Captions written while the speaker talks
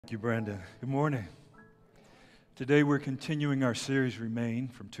Thank you, Brandon. Good morning. Today we're continuing our series, Remain,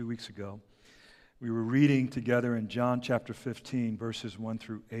 from 2 weeks ago. We were reading together in John chapter 15, verses 1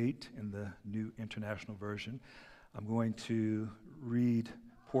 through 8 in the New International Version. I'm going to read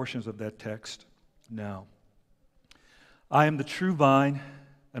portions of that text now. I am the true vine,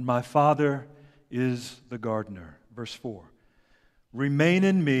 and my Father is the gardener. Verse 4. Remain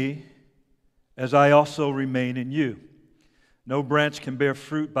in me, as I also remain in you. No branch can bear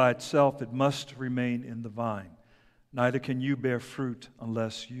fruit by itself, it must remain in the vine. Neither can you bear fruit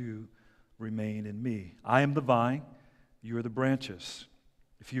unless you remain in me. I am the vine, you are the branches.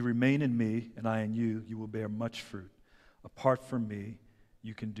 If you remain in me and I in you, you will bear much fruit. Apart from me,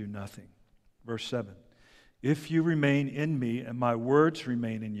 you can do nothing. Verse 7. If you remain in me and my words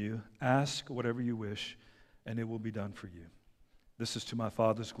remain in you, ask whatever you wish, and it will be done for you. This is to my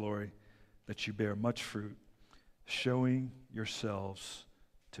Father's glory, that you bear much fruit, showing yourselves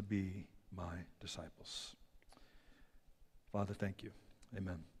to be my disciples. Father, thank you.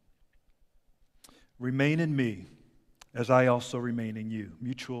 Amen. Remain in me, as I also remain in you.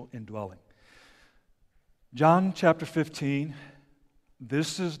 Mutual indwelling. John chapter 15,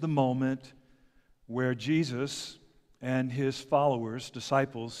 this is the moment where Jesus and his followers,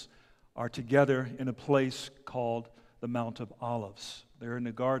 disciples, are together in a place called the Mount of Olives. They're in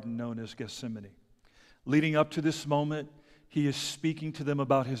a garden known as Gethsemane. Leading up to this moment, he is speaking to them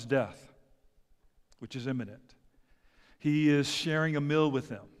about his death, which is imminent. He is sharing a meal with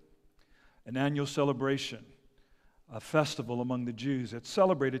them, an annual celebration, a festival among the Jews that's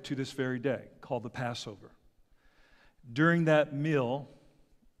celebrated to this very day, called the Passover. During that meal,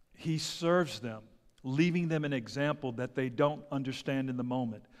 he serves them, leaving them an example that they don't understand in the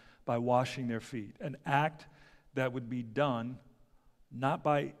moment by washing their feet, an act that would be done not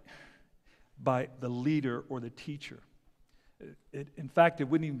by the leader or the teacher. In fact, it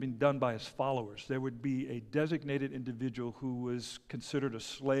wouldn't even be done by his followers. There would be a designated individual who was considered a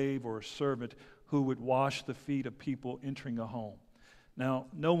slave or a servant who would wash the feet of people entering a home. Now,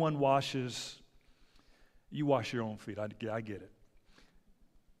 no one washes, you wash your own feet, I get it.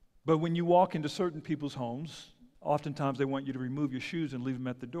 But when you walk into certain people's homes, oftentimes they want you to remove your shoes and leave them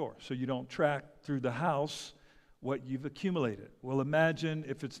at the door so you don't track through the house what you've accumulated. Well, imagine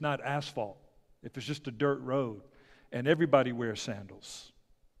if it's not asphalt, if it's just a dirt road, and everybody wears sandals.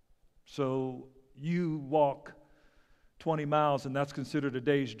 So you walk 20 miles, and that's considered a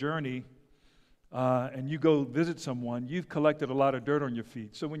day's journey, and you go visit someone, you've collected a lot of dirt on your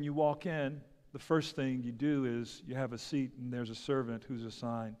feet. So when you walk in, the first thing you do is you have a seat, and there's a servant who's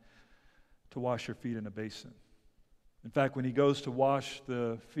assigned to wash your feet in a basin. In fact, when he goes to wash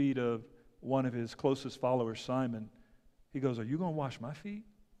the feet of one of his closest followers, Simon, he goes, "Are you going to wash my feet?"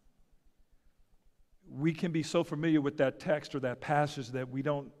 We can be so familiar with that text or that passage that we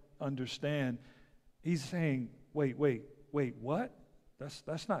don't understand. He's saying, wait, what?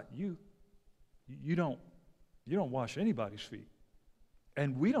 That's not you. You don't wash anybody's feet.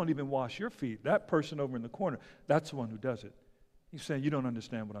 And we don't even wash your feet. That person over in the corner, that's the one who does it. He's saying, you don't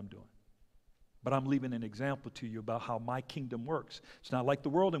understand what I'm doing. But I'm leaving an example to you about how my kingdom works. It's not like the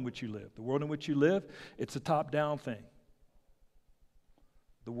world in which you live. The world in which you live, it's a top-down thing.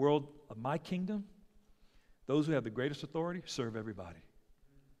 The world of my kingdom, those who have the greatest authority serve everybody.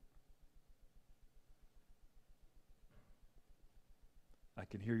 I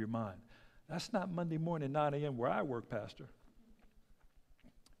can hear your mind. That's not Monday morning, 9 a.m. where I work, Pastor.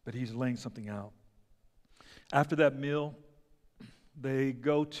 But he's laying something out. After that meal, they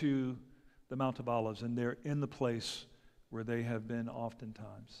go to the Mount of Olives, and they're in the place where they have been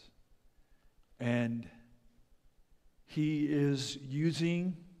oftentimes. And he is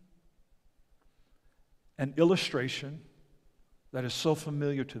using an illustration that is so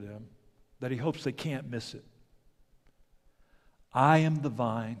familiar to them that he hopes they can't miss it. I am the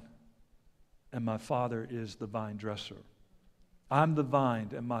vine, and my Father is the vine dresser. I'm the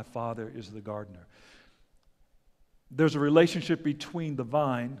vine, and my Father is the gardener. There's a relationship between the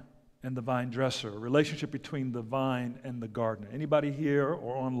vine and the vine dresser, a relationship between the vine and the gardener. Anybody here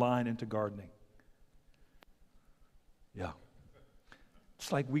or online into gardening? Yeah.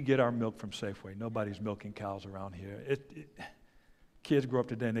 It's like we get our milk from Safeway. Nobody's milking cows around here. Kids grow up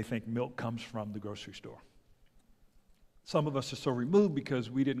today and they think milk comes from the grocery store. Some of us are so removed because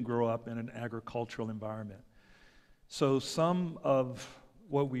we didn't grow up in an agricultural environment. So some of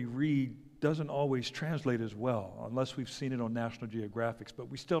what we read doesn't always translate as well, unless we've seen it on National Geographic, but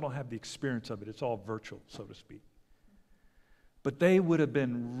we still don't have the experience of it. It's all virtual, so to speak. But they would have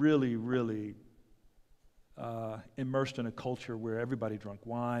been really, really immersed in a culture where everybody drank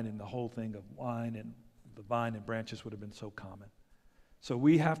wine, and the whole thing of wine and the vine and branches would have been so common. So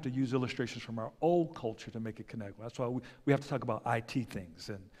we have to use illustrations from our old culture to make it connect. That's why we have to talk about IT things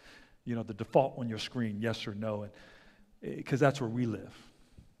and, the default on your screen, yes or no, and because that's where we live.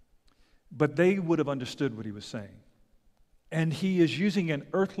 But they would have understood what he was saying. And he is using an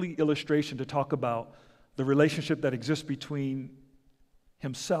earthly illustration to talk about the relationship that exists between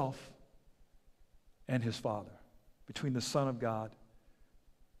himself and his Father, between the Son of God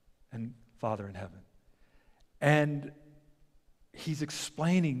and Father in heaven. And he's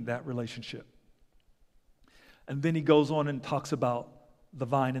explaining that relationship. And then he goes on and talks about the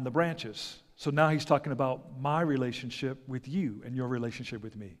vine and the branches. So now he's talking about my relationship with you and your relationship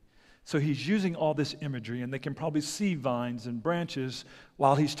with me. So he's using all this imagery, and they can probably see vines and branches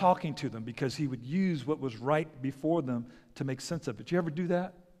while he's talking to them because he would use what was right before them to make sense of it. Did you ever do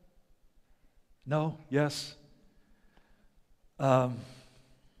that? No? Yes? I'll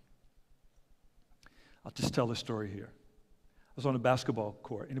just tell this story here. I was on a basketball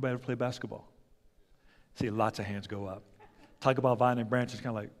court. Anybody ever play basketball? See, lots of hands go up. Talk about vine and branches,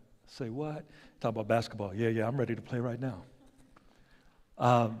 kind of like, say what? Talk about basketball. Yeah, I'm ready to play right now.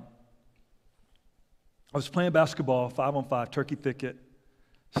 I was playing basketball, 5-on-5, Turkey Thicket.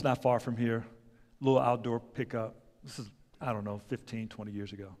 It's not far from here. Little outdoor pickup. This is, 15, 20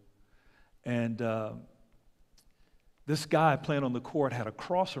 years ago. And this guy playing on the court had a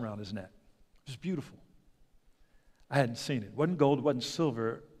cross around his neck. It was beautiful. I hadn't seen it. It wasn't gold, it wasn't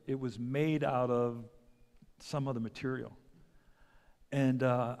silver. It was made out of some other material. And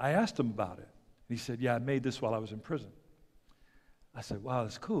I asked him about it. And he said, yeah, I made this while I was in prison. I said, wow,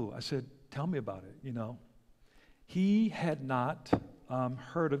 that's cool. I said, tell me about it, He had not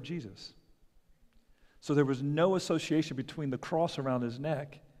heard of Jesus. So there was no association between the cross around his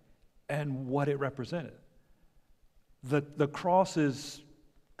neck and what it represented. The cross is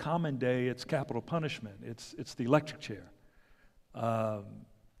common day, it's capital punishment, it's the electric chair.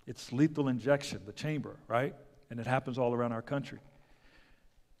 It's lethal injection, the chamber, right? And it happens all around our country.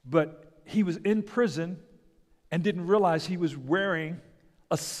 But he was in prison and didn't realize he was wearing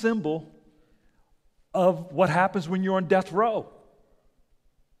a symbol of what happens when you're on death row.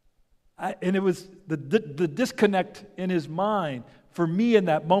 And it was the disconnect in his mind for me in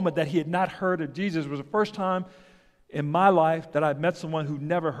that moment that he had not heard of Jesus. It was the first time in my life that I met someone who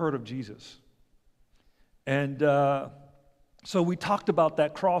never heard of Jesus. And so we talked about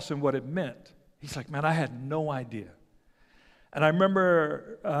that cross and what it meant. He's like, man, I had no idea. And I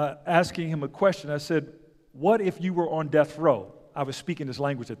remember asking him a question. I said, what if you were on death row? I was speaking his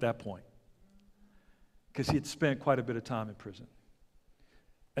language at that point because he had spent quite a bit of time in prison.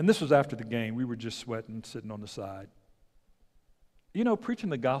 And this was after the game. We were just sweating, sitting on the side. Preaching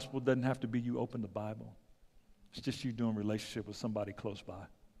the gospel doesn't have to be you open the Bible. It's just you doing relationship with somebody close by.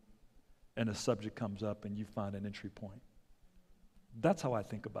 And a subject comes up and you find an entry point. That's how I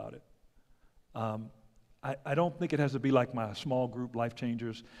think about it. I don't think it has to be like my small group life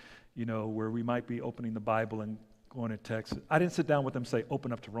changers, where we might be opening the Bible and going to text. I didn't sit down with them and say,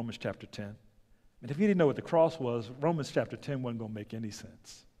 open up to Romans chapter 10. And if you didn't know what the cross was, Romans chapter 10 wasn't going to make any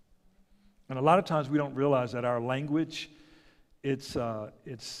sense. And a lot of times we don't realize that our language, it's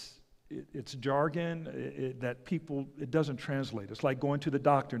jargon that people, it doesn't translate. It's like going to the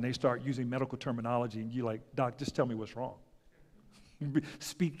doctor and they start using medical terminology and you're like, doc, just tell me what's wrong.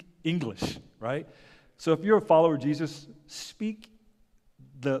 Speak English, right? So if you're a follower of Jesus, speak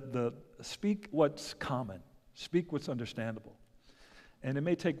speak what's common. Speak what's understandable. And it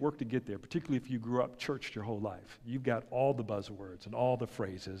may take work to get there, particularly if you grew up churched your whole life. You've got all the buzzwords and all the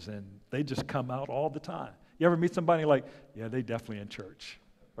phrases, and they just come out all the time. You ever meet somebody like, yeah, they definitely in church,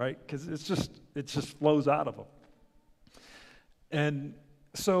 right? Because it just flows out of them. And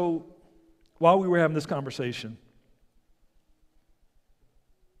so while we were having this conversation,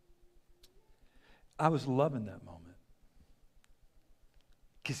 I was loving that moment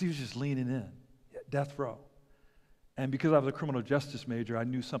because he was just leaning in, death row. And because I was a criminal justice major, I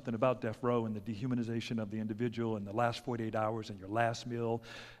knew something about death row and the dehumanization of the individual and the last 48 hours and your last meal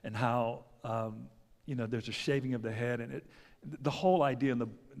and how, there's a shaving of the head. And the whole idea in the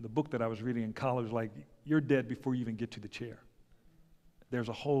book that I was reading in college was like, you're dead before you even get to the chair. There's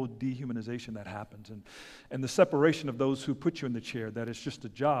a whole dehumanization that happens. And the separation of those who put you in the chair, that it's just a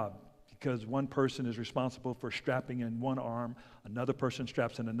job. Because one person is responsible for strapping in one arm, another person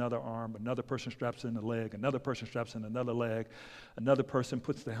straps in another arm, another person straps in a leg, another person straps in another leg, another person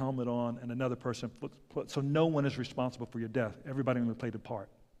puts the helmet on, and another person puts, so no one is responsible for your death. Everybody only played a part.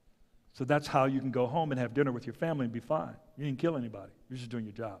 So that's how you can go home and have dinner with your family and be fine. You didn't kill anybody. You're just doing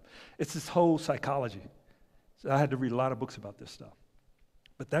your job. It's this whole psychology. So I had to read a lot of books about this stuff.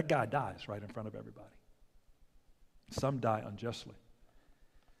 But that guy dies right in front of everybody. Some die unjustly.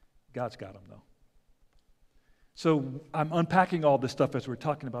 God's got them, though. So I'm unpacking all this stuff as we're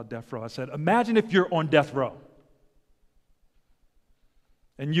talking about death row. I said, imagine if you're on death row.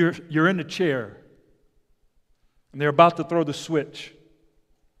 And you're in the chair. And they're about to throw the switch.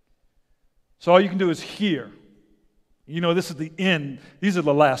 So all you can do is hear. You know, this is the end. These are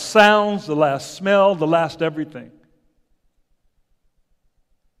the last sounds, the last smell, the last everything.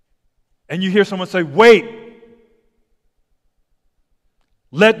 And you hear someone say, wait.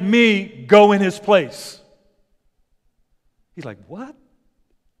 Let me go in his place. He's like, what?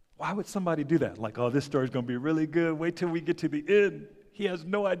 Why would somebody do that? Like, oh, this story's going to be really good. Wait till we get to the end. He has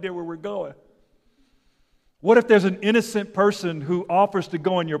no idea where we're going. What if there's an innocent person who offers to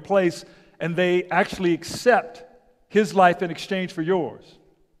go in your place and they actually accept his life in exchange for yours?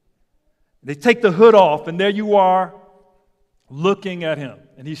 They take the hood off and there you are looking at him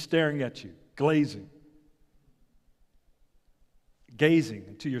and he's staring at you, gazing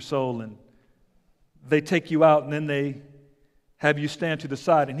into your soul, and they take you out and then they have you stand to the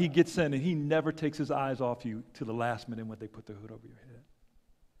side and he gets in and he never takes his eyes off you to the last minute when they put the hood over your head.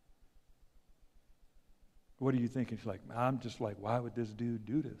 What are you thinking? She's like, I'm just like, why would this dude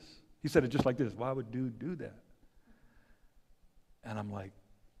do this? He said it just like this. Why would dude do that? And I'm like,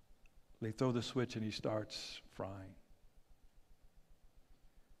 they throw the switch and he starts frying.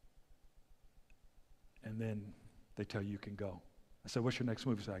 And then they tell you can go. I said, what's your next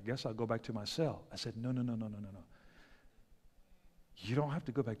move? He said, I guess I'll go back to my cell. I said, no. You don't have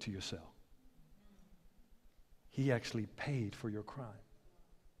to go back to your cell. He actually paid for your crime.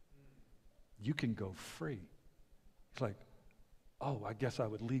 You can go free. It's like, oh, I guess I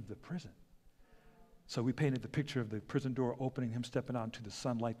would leave the prison. So we painted the picture of the prison door opening, him stepping out into the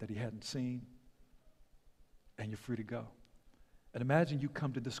sunlight that he hadn't seen, and you're free to go. And imagine you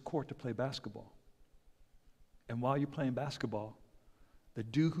come to this court to play basketball. And while you're playing basketball, the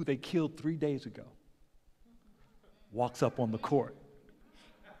dude who they killed 3 days ago walks up on the court.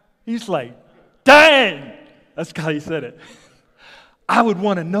 He's like, dang! That's how he said it. I would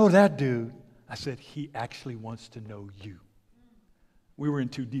want to know that dude. I said, he actually wants to know you. We were in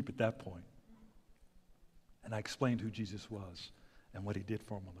too deep at that point. And I explained who Jesus was and what he did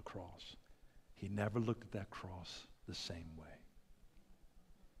for him on the cross. He never looked at that cross the same way.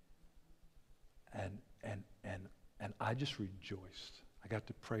 And I just rejoiced. I got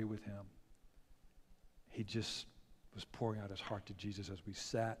to pray with him. He just was pouring out his heart to Jesus as we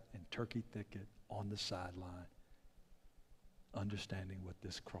sat in Turkey Thicket on the sideline, understanding what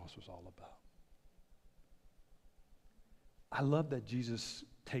this cross was all about. I love that Jesus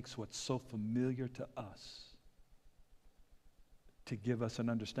takes what's so familiar to us to give us an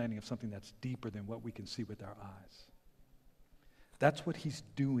understanding of something that's deeper than what we can see with our eyes. That's what he's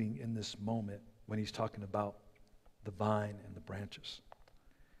doing in this moment when he's talking about the vine and the branches.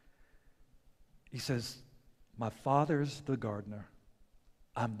 He says, my Father's the gardener,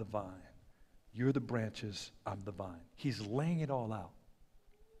 I'm the vine. You're the branches, I'm the vine. He's laying it all out.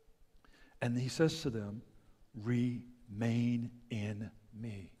 And he says to them, remain in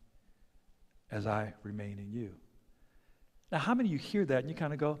me as I remain in you. Now, how many of you hear that and you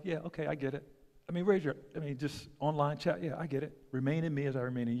kind of go, yeah, okay, I get it. Just online chat, yeah, I get it. Remain in me as I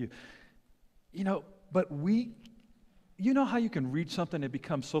remain in you. But you know how you can read something that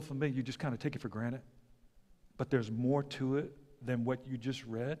becomes so familiar you just kind of take it for granted? But there's more to it than what you just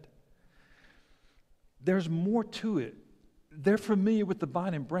read. There's more to it. They're familiar with the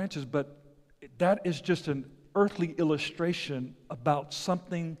vine and branches, but that is just an earthly illustration about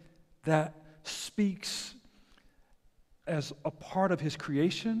something that speaks as a part of his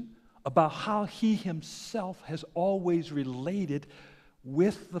creation, about how he himself has always related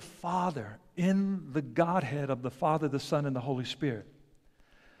with the Father in the Godhead of the Father, the Son, and the Holy Spirit.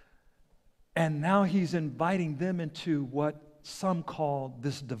 And now he's inviting them into what some call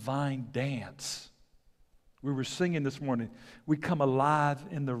this divine dance. We were singing this morning, we come alive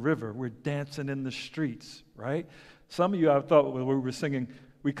in the river. We're dancing in the streets, right? Some of you, I thought when we were singing,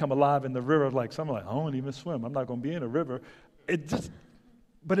 we come alive in the river, like some are like, I don't even swim. I'm not going to be in a river.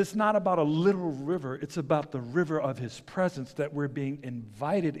 But it's not about a literal river. It's about the river of his presence that we're being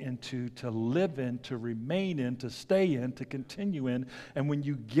invited into, to live in, to remain in, to stay in, to continue in. And when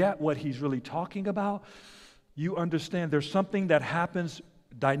you get what he's really talking about, you understand there's something that happens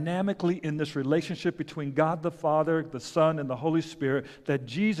dynamically in this relationship between God the Father, the Son, and the Holy Spirit, that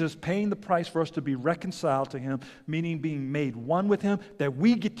Jesus paying the price for us to be reconciled to him, meaning being made one with him, that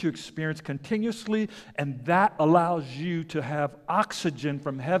we get to experience continuously, and that allows you to have oxygen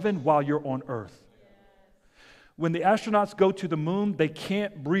from heaven while you're on earth. When the astronauts go to the moon, they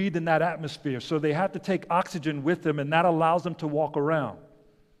can't breathe in that atmosphere, so they have to take oxygen with them, and that allows them to walk around.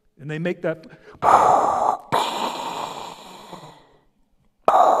 And they make that.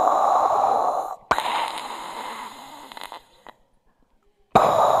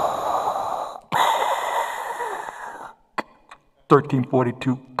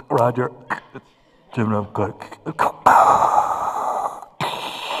 $13.42, Roger. Jim, I'm good.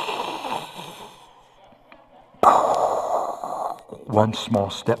 One small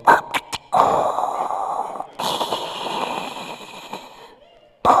step.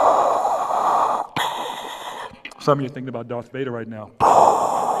 Some of you are thinking about Darth Vader right now.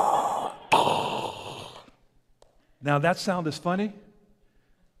 Now that sound is funny,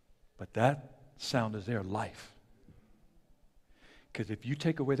 but that sound is their life. Because if you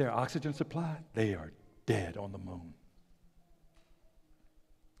take away their oxygen supply, they are dead on the moon.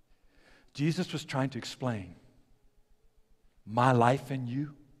 Jesus was trying to explain, my life in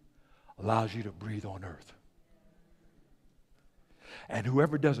you allows you to breathe on earth. And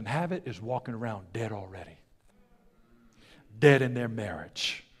whoever doesn't have it is walking around dead already. Dead in their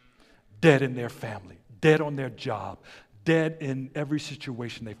marriage, dead in their family, dead on their job, dead in every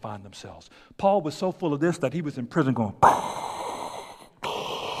situation they find themselves. Paul was so full of this that he was in prison going,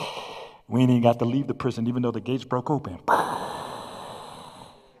 we ain't even got to leave the prison even though the gates broke open.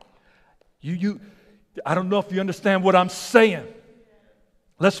 I don't know if you understand what I'm saying.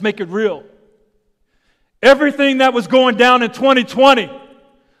 Let's make it real. Everything that was going down in 2020,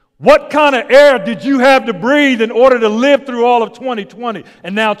 what kind of air did you have to breathe in order to live through all of 2020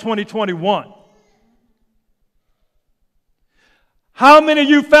 and now 2021? How many of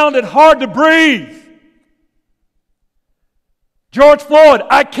you found it hard to breathe? George Floyd,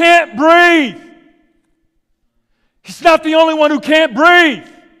 I can't breathe. He's not the only one who can't breathe.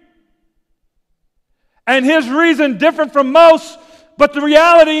 And his reason different from most, but the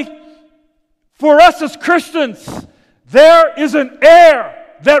reality for us as Christians, there is an air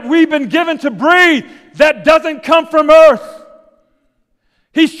that we've been given to breathe that doesn't come from earth.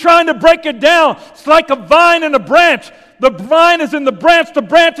 He's trying to break it down. It's like a vine and a branch. The vine is in the branch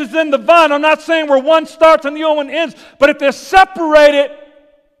is in the vine. I'm not saying where one starts and the other one ends, but if they're separated,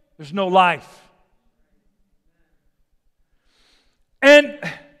 there's no life. And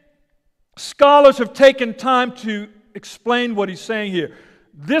scholars have taken time to explain what he's saying here.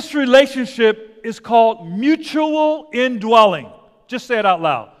 This relationship is called mutual indwelling. Just say it out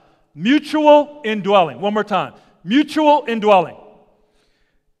loud. Mutual indwelling. One more time. Mutual indwelling.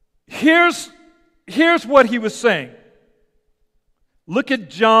 Here's what he was saying. Look at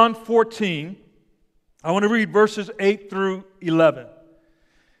John 14. I want to read verses 8 through 11.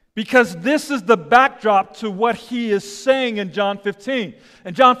 Because this is the backdrop to what he is saying in John 15.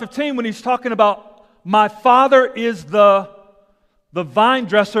 In John 15, when he's talking about, my Father is the vine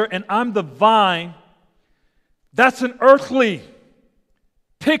dresser and I'm the vine, that's an earthly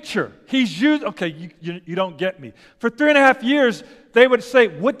picture. He's used, okay, you don't get me. For 3.5 years, they would say,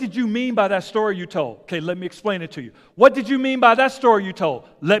 what did you mean by that story you told? Okay, let me explain it to you. What did you mean by that story you told?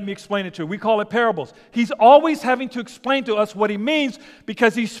 Let me explain it to you. We call it parables. He's always having to explain to us what he means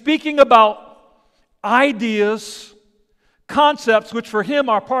because he's speaking about ideas, concepts, which for him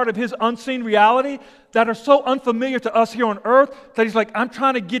are part of his unseen reality that are so unfamiliar to us here on earth that he's like, I'm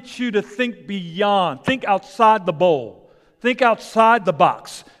trying to get you to think beyond, think outside the bowl, think outside the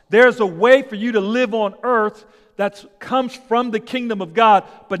box. There's a way for you to live on earth that comes from the kingdom of God,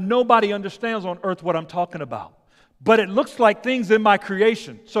 but nobody understands on earth what I'm talking about. But it looks like things in my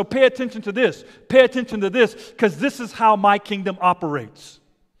creation. So pay attention to this. Pay attention to this, because this is how my kingdom operates.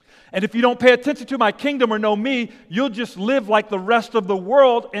 And if you don't pay attention to my kingdom or know me, you'll just live like the rest of the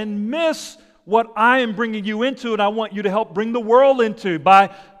world and miss what I am bringing you into, and I want you to help bring the world into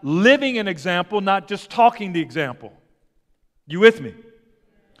by living an example, not just talking the example. You with me?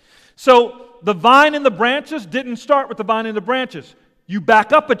 So the vine and the branches didn't start with the vine and the branches. You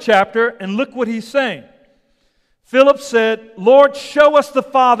back up a chapter and look what he's saying. Philip said, Lord, show us the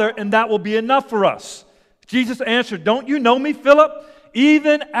Father, and that will be enough for us. Jesus answered, don't you know me, Philip?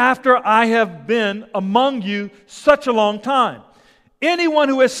 Even after I have been among you such a long time. Anyone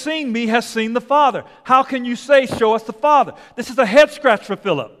who has seen me has seen the Father. How can you say, show us the Father? This is a head scratch for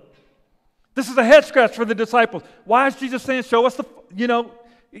Philip. This is a head scratch for the disciples. Why is Jesus saying, show us the,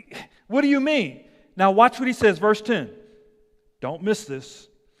 what do you mean? Now watch what he says, verse 10. Don't miss this.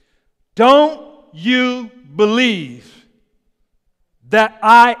 Don't you believe that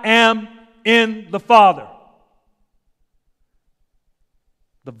I am in the Father?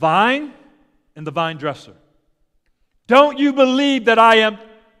 The vine and the vine dresser. Don't you believe that I am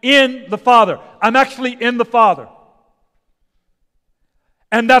in the Father? I'm actually in the Father.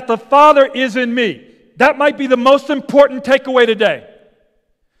 And that the Father is in me. That might be the most important takeaway today.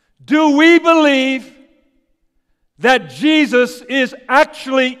 Do we believe that Jesus is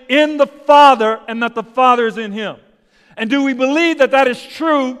actually in the Father and that the Father is in him? And do we believe that that is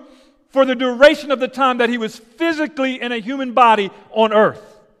true for the duration of the time that he was physically in a human body on earth?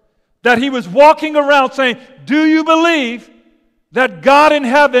 That he was walking around saying, do you believe that God in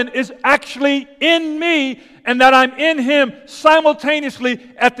heaven is actually in me and that I'm in him simultaneously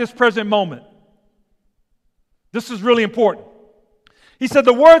at this present moment? This is really important. He said,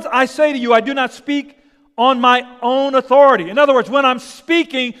 the words I say to you, I do not speak on my own authority. In other words, when I'm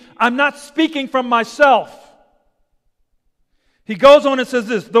speaking, I'm not speaking from myself. He goes on and says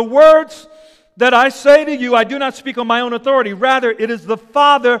this, the words that I say to you, I do not speak on my own authority. Rather, it is the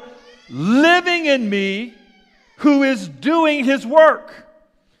Father living in me who is doing his work.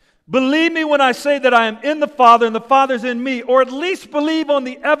 Believe me when I say that I am in the Father and the Father's in me, or at least believe on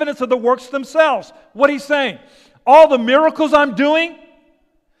the evidence of the works themselves. What he's saying, all the miracles I'm doing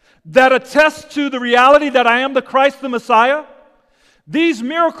that attest to the reality that I am the Christ, the Messiah, these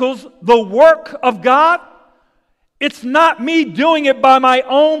miracles, the work of God, it's not me doing it by my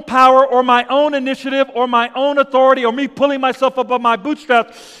own power or my own initiative or my own authority or me pulling myself up on my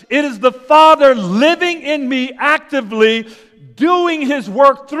bootstraps. It is the Father living in me actively, doing his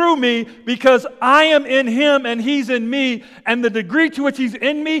work through me because I am in him and he's in me. And the degree to which he's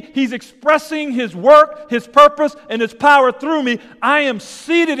in me, he's expressing his work, his purpose, and his power through me. I am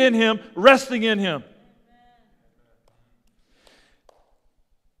seated in him, resting in him.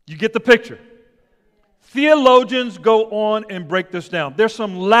 You get the picture. Theologians go on and break this down. There's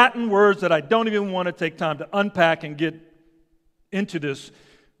some Latin words that I don't even want to take time to unpack and get into this.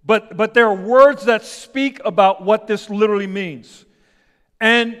 But there are words that speak about what this literally means.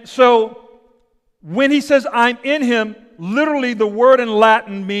 And so when he says, I'm in him, literally the word in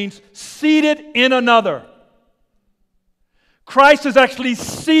Latin means seated in another. Christ is actually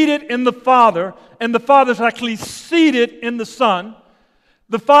seated in the Father, and the Father is actually seated in the Son.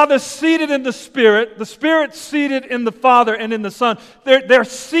 The Father's seated in the Spirit's seated in the Father and in the Son. They're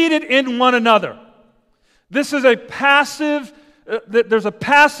seated in one another. This is a passive, there's a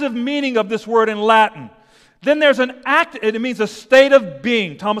passive meaning of this word in Latin. Then there's an act, it means a state of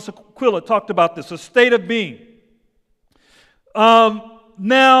being. Thomas Aquila talked about this, a state of being.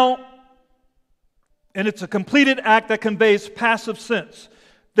 Now, and it's a completed act that conveys passive sense.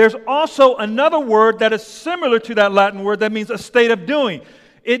 There's also another word that is similar to that Latin word that means a state of doing.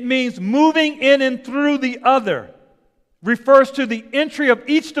 It means moving in and through the other. Refers to the entry of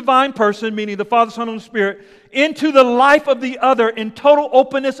each divine person, meaning the Father, Son, and the Spirit, into the life of the other in total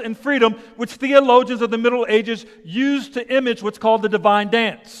openness and freedom, which theologians of the Middle Ages used to image what's called the divine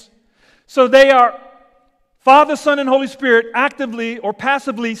dance. So they are Father, Son, and Holy Spirit actively or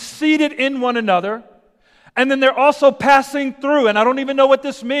passively seated in one another. And then they're also passing through, and I don't even know what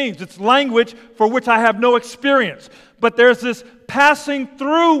this means. It's language for which I have no experience. But there's this passing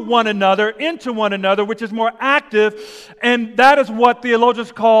through one another, into one another, which is more active, and that is what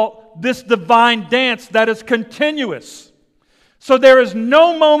theologians call this divine dance that is continuous. So there is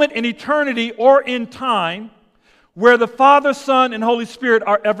no moment in eternity or in time where the Father, Son, and Holy Spirit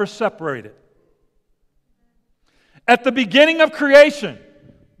are ever separated. At the beginning of creation,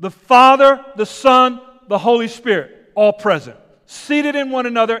 the Father, the Son, the Holy Spirit, all present, seated in one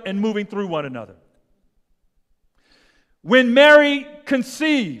another and moving through one another. When Mary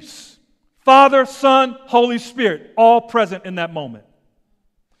conceives, Father, Son, Holy Spirit, all present in that moment.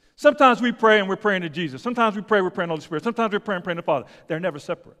 Sometimes we pray and we're praying to Jesus. Sometimes we pray, we're praying to the Holy Spirit. Sometimes we're praying to the Father. They're never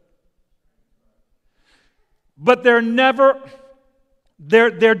separate. But they're never,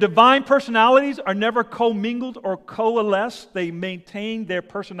 their divine personalities are never commingled or coalesced. They maintain their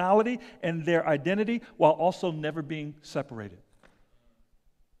personality and their identity while also never being separated.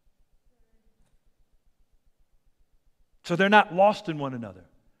 So they're not lost in one another.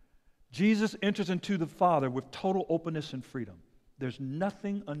 Jesus enters into the Father with total openness and freedom. There's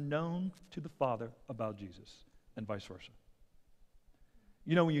nothing unknown to the Father about Jesus, and vice versa.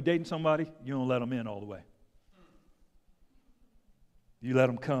 You know, when you're dating somebody, you don't let them in all the way. You let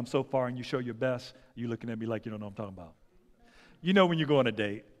them come so far and you show your best, you're looking at me like you don't know what I'm talking about. You know when you go on a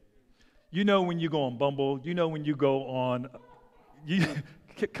date. You know when you go on Bumble. You know when you go on,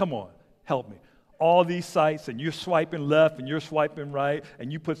 come on, help me. All these sites, and you're swiping left and you're swiping right,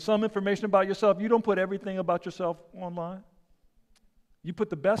 and you put some information about yourself. You don't put everything about yourself online. You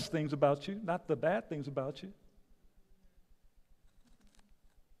put the best things about you, not the bad things about you.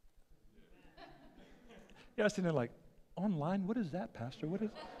 Yeah, I was sitting there like, online? What is that, Pastor?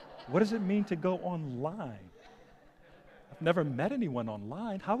 What does it mean to go online? I've never met anyone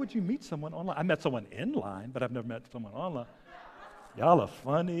online. How would you meet someone online? I met someone in line, but I've never met someone online. Y'all are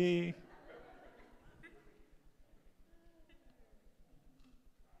funny.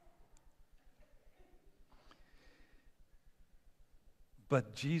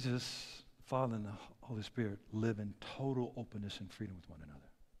 But Jesus, Father, and the Holy Spirit live in total openness and freedom with one another.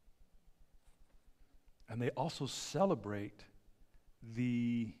 And they also celebrate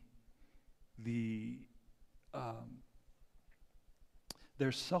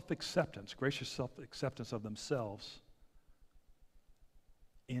their self-acceptance, gracious self-acceptance of themselves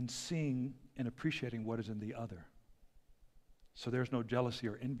in seeing and appreciating what is in the other. So there's no jealousy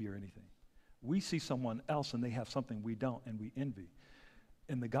or envy or anything. We see someone else and they have something we don't and we envy.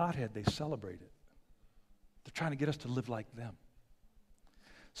 In the Godhead, they celebrate it. They're trying to get us to live like them.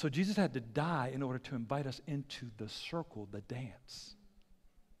 So Jesus had to die in order to invite us into the circle, the dance.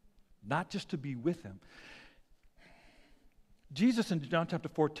 Not just to be with him. Jesus in John chapter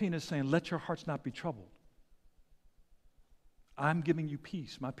 14 is saying, let your hearts not be troubled. I'm giving you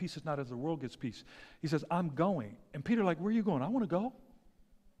peace. My peace is not as the world gives peace. He says, I'm going. And Peter like, where are you going? I want to go.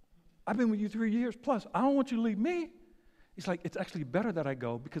 I've been with you 3 years plus. I don't want you to leave me. He's like, it's actually better that I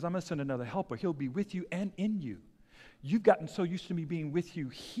go because I'm going to send another helper. He'll be with you and in you. You've gotten so used to me being with you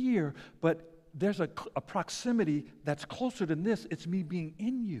here, but there's a proximity that's closer than this. It's me being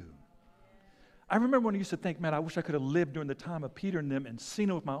in you. I remember when I used to think, man, I wish I could have lived during the time of Peter and them and seen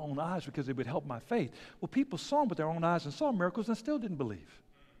it with my own eyes because it would help my faith. Well, people saw him with their own eyes and saw miracles and still didn't believe.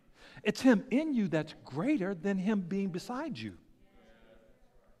 It's him in you that's greater than him being beside you.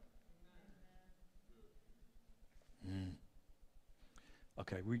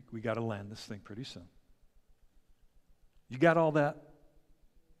 Okay, we got to land this thing pretty soon. You got all that?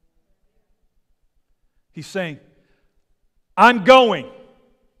 He's saying, I'm going.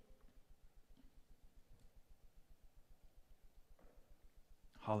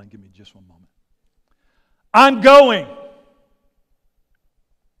 Holland, give me just one moment. I'm going.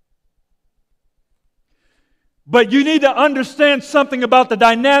 But you need to understand something about the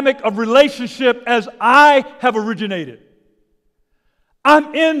dynamic of relationship as I have originated.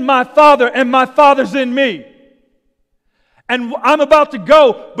 I'm in my Father and my Father's in me. And I'm about to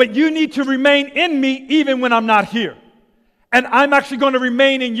go, but you need to remain in me even when I'm not here. And I'm actually going to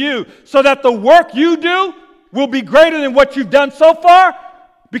remain in you so that the work you do will be greater than what you've done so far,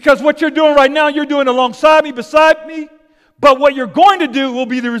 because what you're doing right now, you're doing alongside me, beside me. But what you're going to do will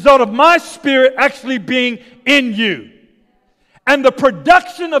be the result of my Spirit actually being in you. And the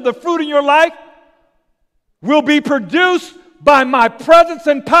production of the fruit in your life will be produced by my presence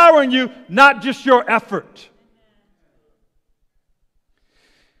and power in you, not just your effort.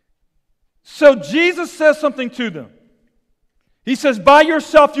 So Jesus says something to them. He says, by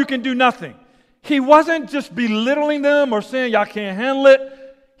yourself you can do nothing. He wasn't just belittling them or saying y'all can't handle it.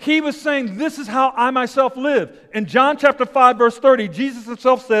 He was saying this is how I myself live. In John chapter 5 verse 30, Jesus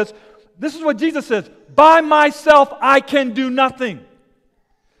himself says, this is what Jesus says, by myself I can do nothing.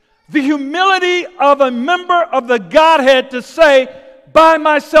 The humility of a member of the Godhead to say, by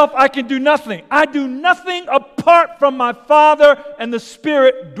myself I can do nothing. I do nothing apart from my Father and the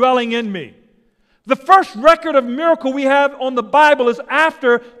Spirit dwelling in me. The first record of miracle we have on the Bible is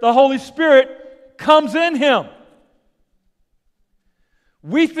after the Holy Spirit comes in him.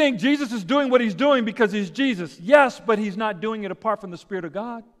 We think Jesus is doing what he's doing because he's Jesus. Yes, but he's not doing it apart from the Spirit of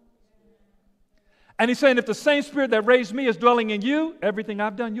God. And he's saying if the same Spirit that raised me is dwelling in you, everything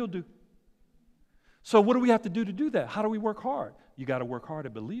I've done you'll do. So what do we have to do that? How do we work hard? You got to work hard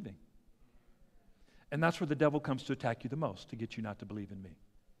at believing. And that's where the devil comes to attack you the most, to get you not to believe in me.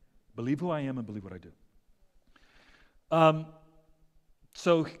 Believe who I am and believe what I do.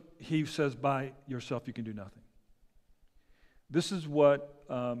 So he says, by yourself you can do nothing. This is what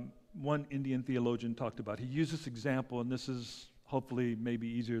one Indian theologian talked about. He used this example, and this is hopefully maybe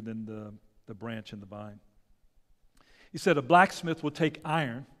easier than the branch and the vine. He said a blacksmith will take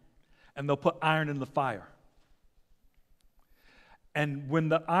iron, and they'll put iron in the fire. And when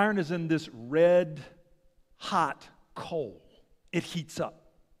the iron is in this red, hot coal, it heats up.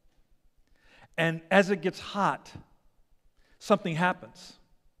 And as it gets hot, something happens.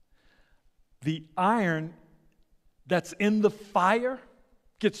 The iron that's in the fire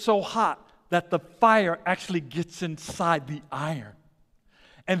gets so hot that the fire actually gets inside the iron.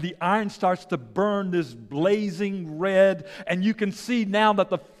 And the iron starts to burn this blazing red, and you can see now that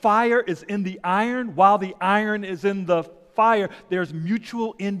the fire is in the iron while the iron is in the fire. There's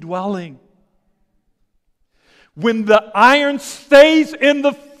mutual indwelling. When the iron stays in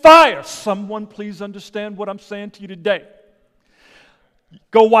the fire, someone please understand what I'm saying to you today.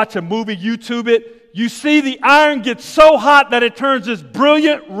 Go watch a movie, YouTube it. You see the iron gets so hot that it turns this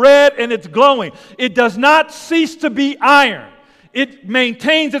brilliant red and it's glowing. It does not cease to be iron. It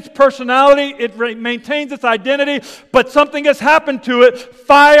maintains its personality. It maintains its identity. But something has happened to it.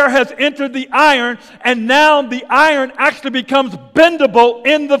 Fire has entered the iron, and now the iron actually becomes bendable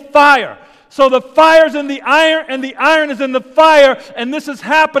in the fire. So the fire's in the iron, and the iron is in the fire, and this is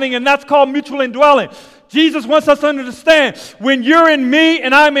happening, and that's called mutual indwelling. Jesus wants us to understand, when you're in me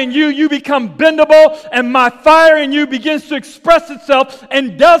and I'm in you, you become bendable, and my fire in you begins to express itself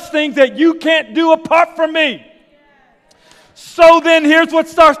and does things that you can't do apart from me. So then here's what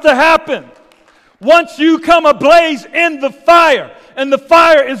starts to happen. Once you come ablaze in the fire, and the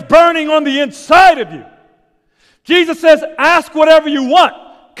fire is burning on the inside of you, Jesus says, ask whatever you want,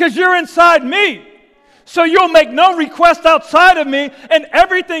 because you're inside me. So you'll make no request outside of me, and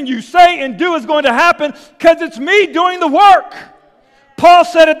everything you say and do is going to happen because it's me doing the work. Paul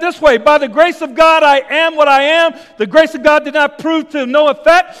said it this way, by the grace of God I am what I am. The grace of God did not prove to no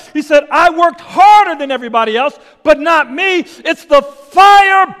effect. He said, I worked harder than everybody else, but not me. It's the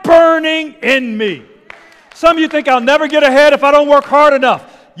fire burning in me. Some of you think I'll never get ahead if I don't work hard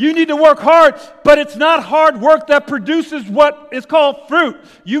enough. You need to work hard, but it's not hard work that produces what is called fruit.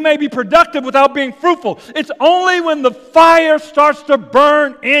 You may be productive without being fruitful. It's only when the fire starts to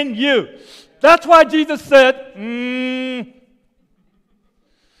burn in you. That's why Jesus said,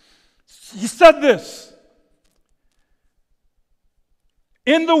 he said this,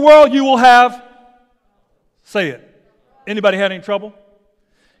 in the world you will have, say it. Anybody had any trouble?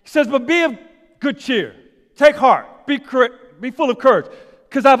 He says, but be of good cheer. Take heart. Be full of courage.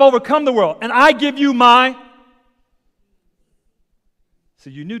 Because I've overcome the world, and I give you my. So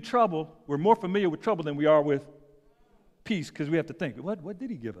you knew trouble. We're more familiar with trouble than we are with peace, because we have to think, what did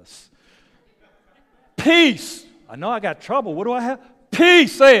he give us? Peace. I know I got trouble. What do I have?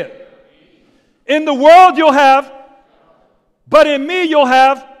 Peace, say it. In the world you'll have, but in me you'll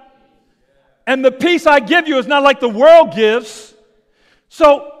have. And the peace I give you is not like the world gives.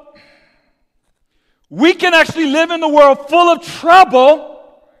 So we can actually live in the world full of trouble,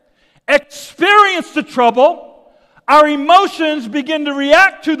 experience the trouble, our emotions begin to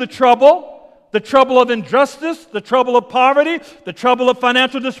react to the trouble of injustice, the trouble of poverty, the trouble of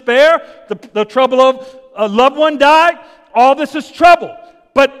financial despair, the trouble of a loved one died. All this is trouble.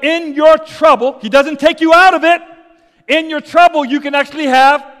 But in your trouble, he doesn't take you out of it. In your trouble, you can actually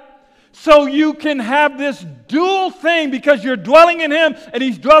have, so you can have this dual thing because you're dwelling in him and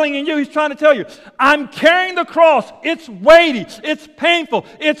he's dwelling in you. He's trying to tell you, I'm carrying the cross. It's weighty. It's painful.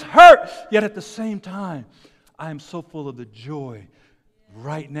 It's hurt. Yet at the same time, I am so full of the joy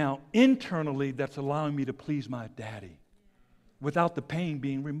right now internally that's allowing me to please my daddy without the pain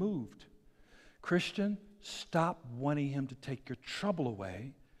being removed. Christian, stop wanting him to take your trouble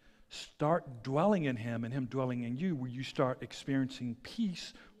away. Start dwelling in him and him dwelling in you, where you start experiencing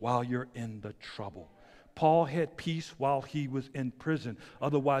peace while you're in the trouble. Paul had peace while he was in prison.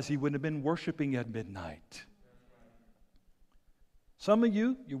 Otherwise, he wouldn't have been worshiping at midnight. Some of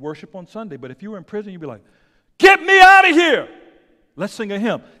you worship on Sunday, but if you were in prison, you'd be like, get me out of here. Let's sing a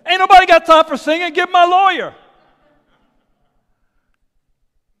hymn. Ain't nobody got time for singing. Get my lawyer.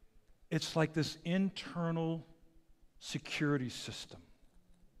 It's like this internal security system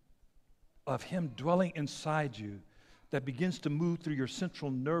of him dwelling inside you that begins to move through your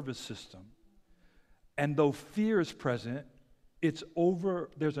central nervous system. And though fear is present,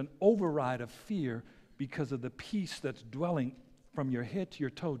 there's an override of fear because of the peace that's dwelling from your head to your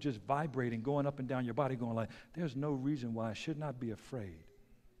toe, just vibrating, going up and down your body, going like, there's no reason why I should not be afraid.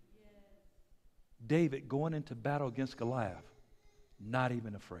 David going into battle against Goliath, not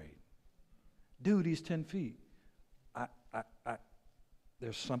even afraid. Dude, he's 10 feet.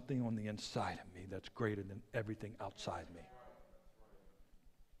 There's something on the inside of me that's greater than everything outside me.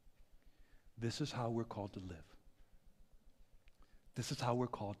 This is how we're called to live. This is how we're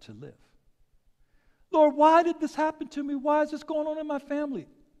called to live. Lord, why did this happen to me? Why is this going on in my family?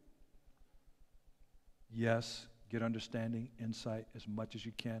 Yes, get understanding, insight as much as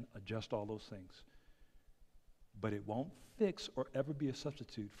you can, adjust all those things. But it won't fix or ever be a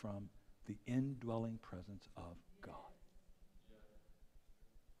substitute from the indwelling presence of God.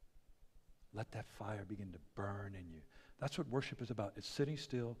 Let that fire begin to burn in you. That's what worship is about. It's sitting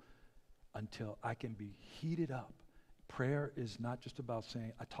still until I can be heated up. Prayer is not just about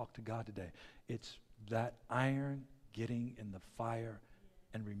saying, I talked to God today. It's that iron getting in the fire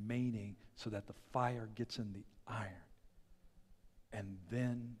and remaining so that the fire gets in the iron. And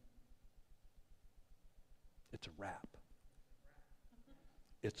then it's a wrap.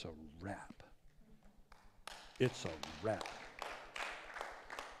 It's a wrap. It's a wrap.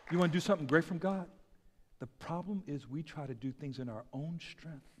 You want to do something great from God? The problem is we try to do things in our own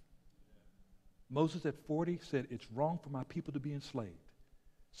strength. Moses at 40 said, it's wrong for my people to be enslaved.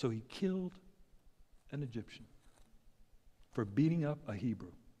 So he killed an Egyptian for beating up a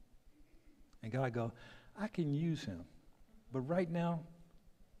Hebrew. And God go, I can use him. But right now,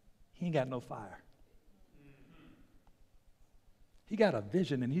 he ain't got no fire. He got a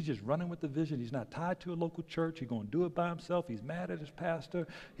vision, and he's just running with the vision. He's not tied to a local church. He's going to do it by himself. He's mad at his pastor.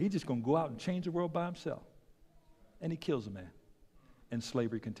 He's just going to go out and change the world by himself. And he kills a man. And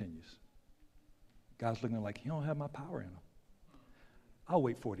slavery continues. God's looking like, he don't have my power in him. I'll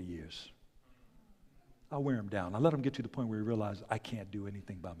wait 40 years. I'll wear him down. I'll let him get to the point where he realizes, I can't do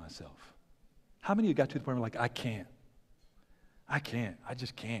anything by myself. How many of you got to the point where like, I can't. I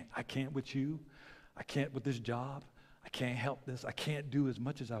just can't. I can't with you. I can't with this job. I can't help this. I can't do as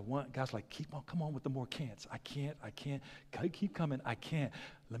much as I want. God's like, come on with the more can'ts. I can't. Keep coming. I can't.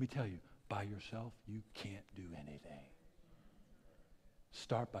 Let me tell you, by yourself, you can't do anything.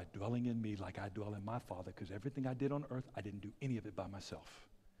 Start by dwelling in me like I dwell in my Father, because everything I did on earth, I didn't do any of it by myself.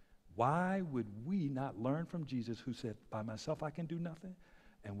 Why would we not learn from Jesus, who said, by myself I can do nothing?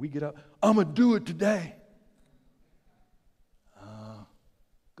 And we get up, I'm going to do it today.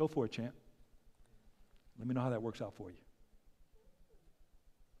 Go for it, champ. Let me know how that works out for you.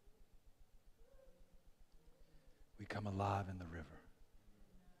 We come alive in the river.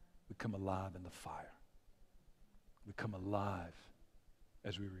 We come alive in the fire. We come alive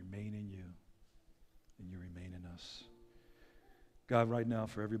as we remain in you and you remain in us. God, right now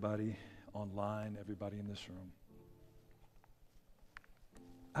for everybody online, everybody in this room,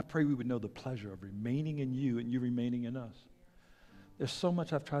 I pray we would know the pleasure of remaining in you and you remaining in us. There's so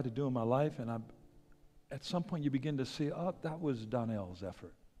much I've tried to do in my life, and at some point you begin to see, oh, that was Donnell's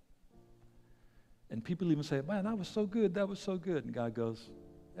effort. And people even say, man, that was so good, that was so good. And God goes,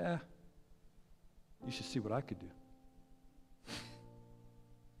 yeah, you should see what I could do.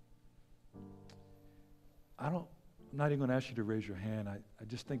 I'm not even going to ask you to raise your hand. I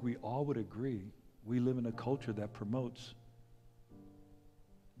just think we all would agree we live in a culture that promotes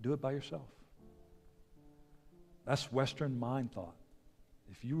do it by yourself. That's Western mind thought.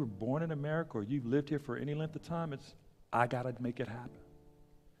 If you were born in America or you've lived here for any length of time, it's, I got to make it happen.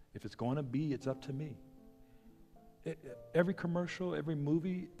 If it's going to be, it's up to me. Every commercial, every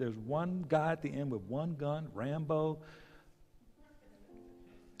movie, there's one guy at the end with one gun, Rambo.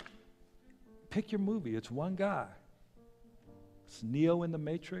 Pick your movie. It's one guy. It's Neo in the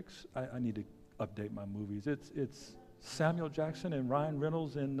Matrix. I need to update my movies. It's Samuel Jackson and Ryan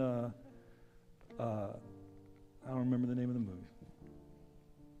Reynolds in, I don't remember the name of the movie.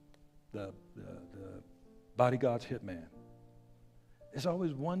 The Bodyguard's Hitman. There's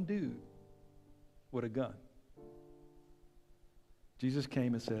always one dude with a gun. Jesus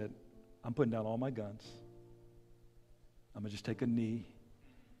came and said, I'm putting down all my guns. I'm going to just take a knee,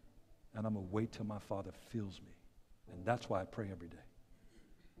 and I'm going to wait till my Father fills me. And that's why I pray every day.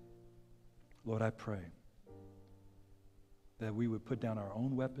 Lord, I pray that we would put down our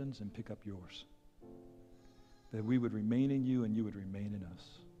own weapons and pick up yours. That we would remain in you and you would remain in us.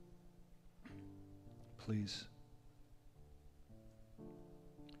 Please.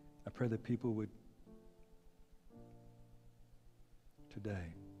 I pray that people would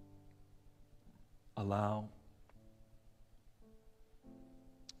today allow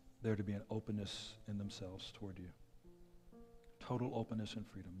there to be an openness in themselves toward you. Total openness and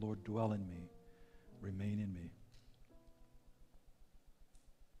freedom. Lord, dwell in me. Remain in me.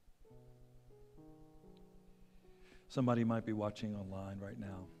 Somebody might be watching online right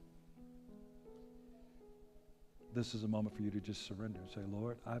now. This is a moment for you to just surrender and say,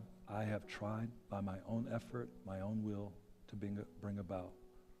 Lord, I have tried by my own effort, my own will, to bring about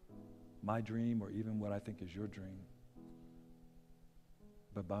my dream or even what I think is your dream.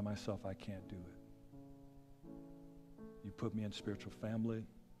 But by myself, I can't do it. You put me in spiritual family.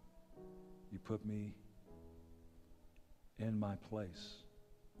 You put me in my place.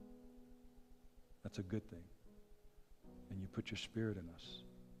 That's a good thing. And you put your spirit in us.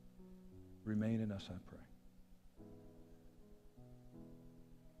 Remain in us, I pray.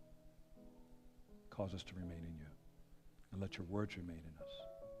 Cause us to remain in you. And let your words remain in us.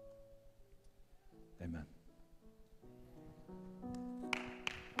 Amen.